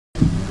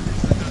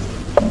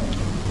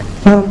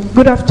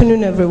Good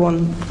afternoon,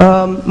 everyone.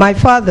 My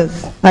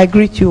fathers, I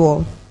greet you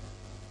all.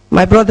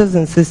 My brothers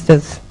and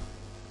sisters.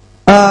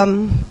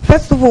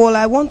 First of all,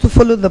 I want to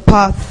follow the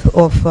path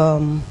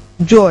of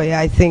Joy,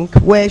 I think,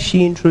 where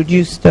she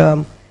introduced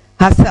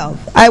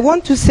herself. I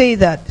want to say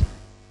that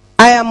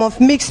I am of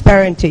mixed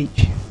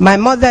parentage. My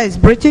mother is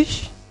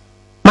British.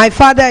 My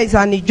father is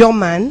an Niger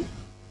man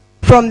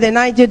from the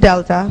Niger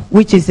Delta,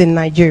 which is in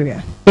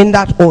Nigeria, in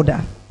that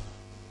order.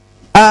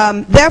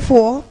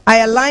 Therefore, I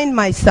align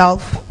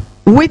myself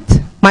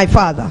with my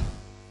father.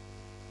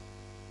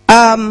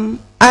 I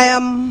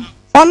am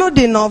honored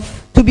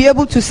enough to be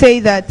able to say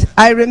that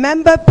I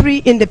remember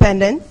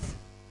pre-independence.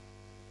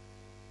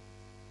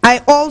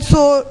 I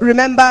also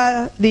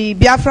remember the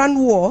Biafran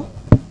War,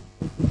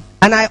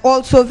 and I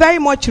also very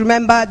much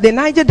remember the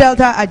Niger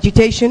Delta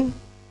agitation,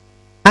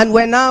 and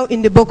we're now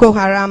in the Boko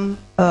Haram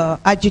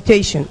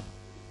agitation.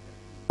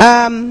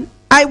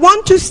 I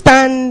want to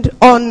stand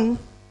on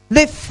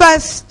the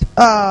first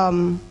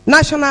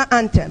national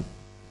anthem,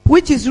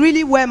 which is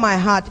really where my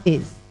heart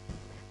is.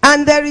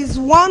 And there is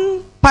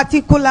one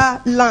particular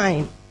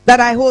line that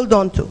I hold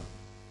on to.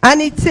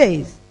 And it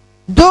says,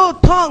 though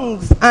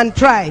tongues and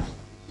tribes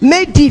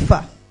may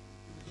differ,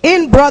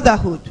 in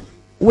brotherhood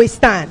we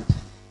stand.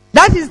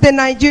 That is the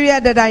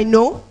Nigeria that I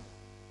know.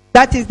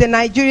 That is the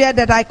Nigeria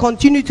that I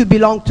continue to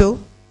belong to.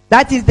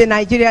 That is the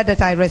Nigeria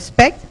that I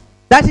respect.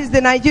 That is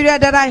the Nigeria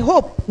that I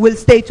hope will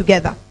stay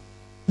together.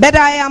 But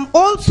I am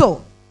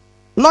also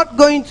not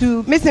going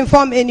to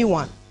misinform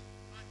anyone.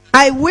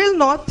 I will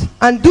not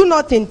and do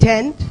not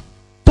intend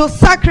to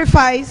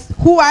sacrifice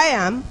who I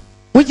am,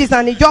 which is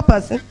an Niger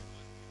person,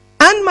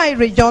 and my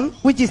region,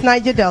 which is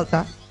Niger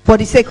Delta, for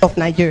the sake of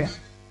Nigeria.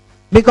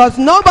 Because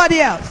nobody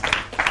else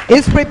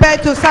is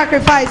prepared to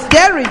sacrifice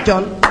their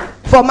region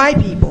for my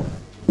people.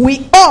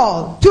 We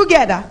all,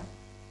 together,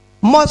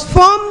 must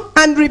form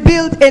and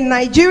rebuild a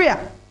Nigeria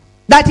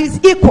that is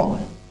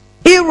equal,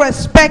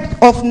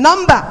 irrespective of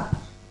number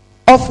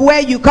of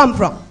where you come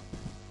from.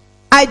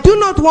 I do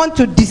not want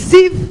to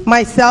deceive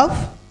myself,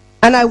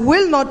 and I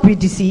will not be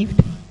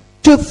deceived,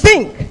 to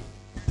think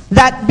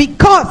that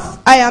because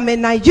I am a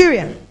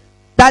Nigerian,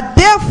 that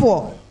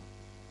therefore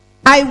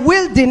I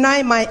will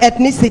deny my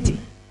ethnicity.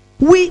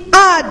 We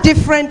are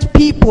different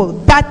people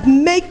that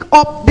make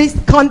up this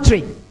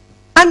country,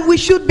 and we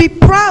should be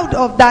proud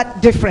of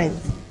that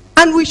difference,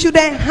 and we should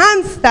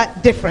enhance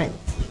that difference,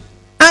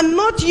 and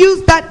not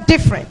use that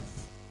difference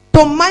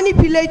to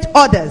manipulate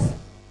others.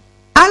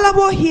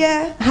 Alabo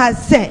here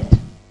has said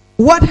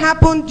what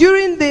happened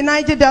during the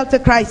Niger Delta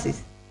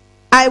crisis.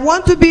 I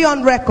want to be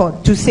on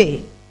record to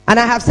say, and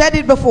I have said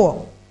it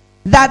before,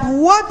 that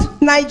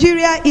what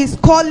Nigeria is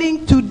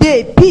calling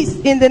today peace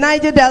in the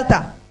Niger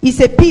Delta is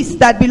a peace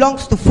that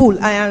belongs to fool.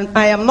 I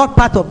am not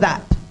part of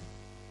that.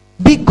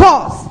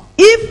 Because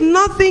if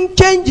nothing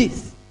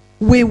changes,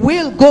 we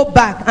will go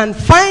back and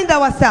find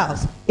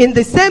ourselves in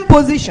the same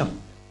position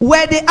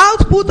where the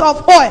output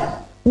of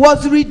oil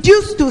was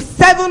reduced to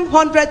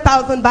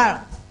 700,000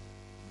 barrels.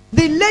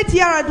 The late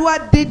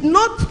Yaradua did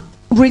not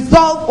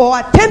resolve or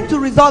attempt to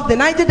resolve the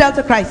Niger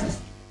Delta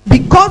crisis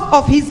because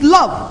of his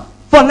love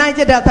for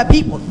Niger Delta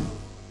people.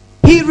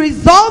 He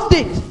resolved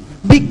it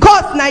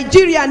because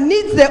Nigeria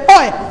needs the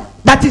oil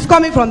that is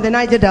coming from the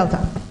Niger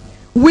Delta.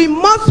 We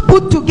must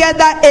put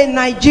together a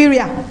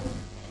Nigeria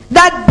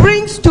that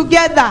brings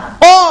together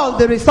all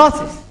the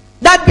resources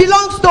that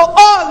belongs to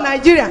all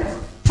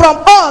Nigerians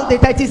from all the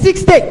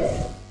 36 states.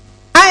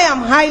 I am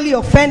highly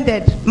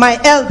offended, my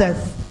elders,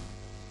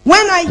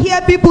 when I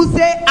hear people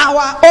say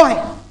our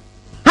oil.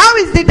 How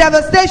is the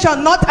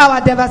devastation not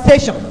our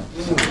devastation?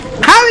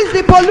 How is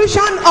the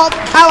pollution of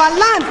our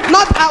land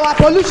not our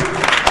pollution?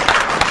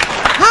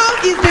 How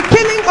is the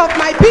killing of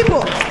my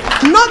people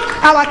not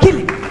our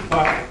killing?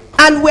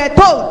 And we're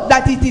told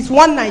that it is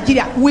one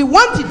Nigeria. We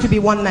want it to be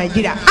one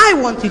Nigeria. I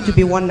want it to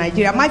be one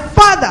Nigeria. My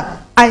father,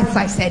 as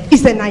I said,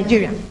 is a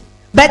Nigerian.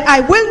 But I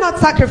will not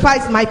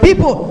sacrifice my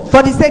people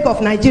for the sake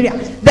of Nigeria.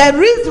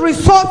 There is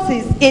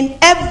resources in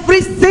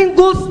every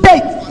single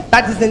state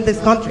that is in this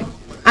country.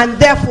 And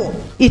therefore,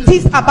 it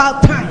is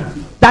about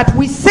time that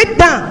we sit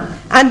down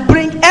and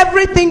bring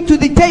everything to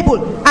the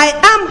table. I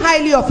am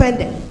highly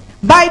offended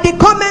by the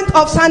comment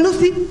of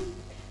Sanusi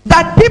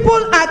that people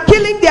are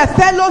killing their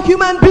fellow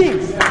human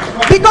beings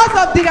because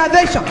of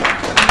derivation.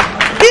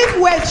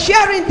 If we're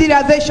sharing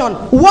derivation,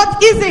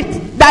 what is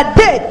it that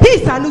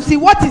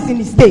Sanusi, what is in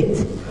his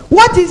state?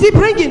 What is he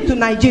bringing to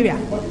Nigeria?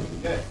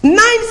 9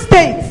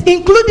 states,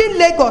 including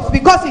Lagos,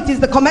 because it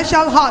is the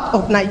commercial heart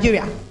of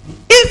Nigeria,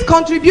 is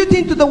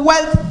contributing to the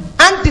wealth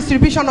and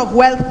distribution of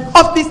wealth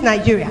of this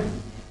Nigeria.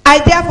 I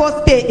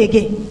therefore say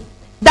again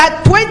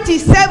that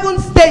 27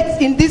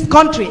 states in this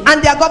country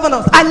and their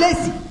governors are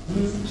lazy.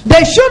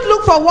 They should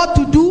look for what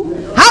to do,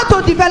 how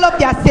to develop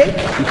their state,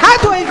 how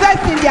to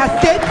invest in their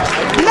state.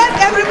 Let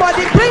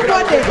everybody bring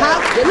what they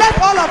have. Let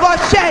all of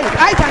us share it.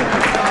 I thank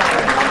you.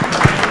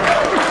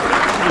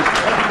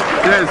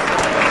 Yes,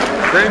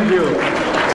 thank you.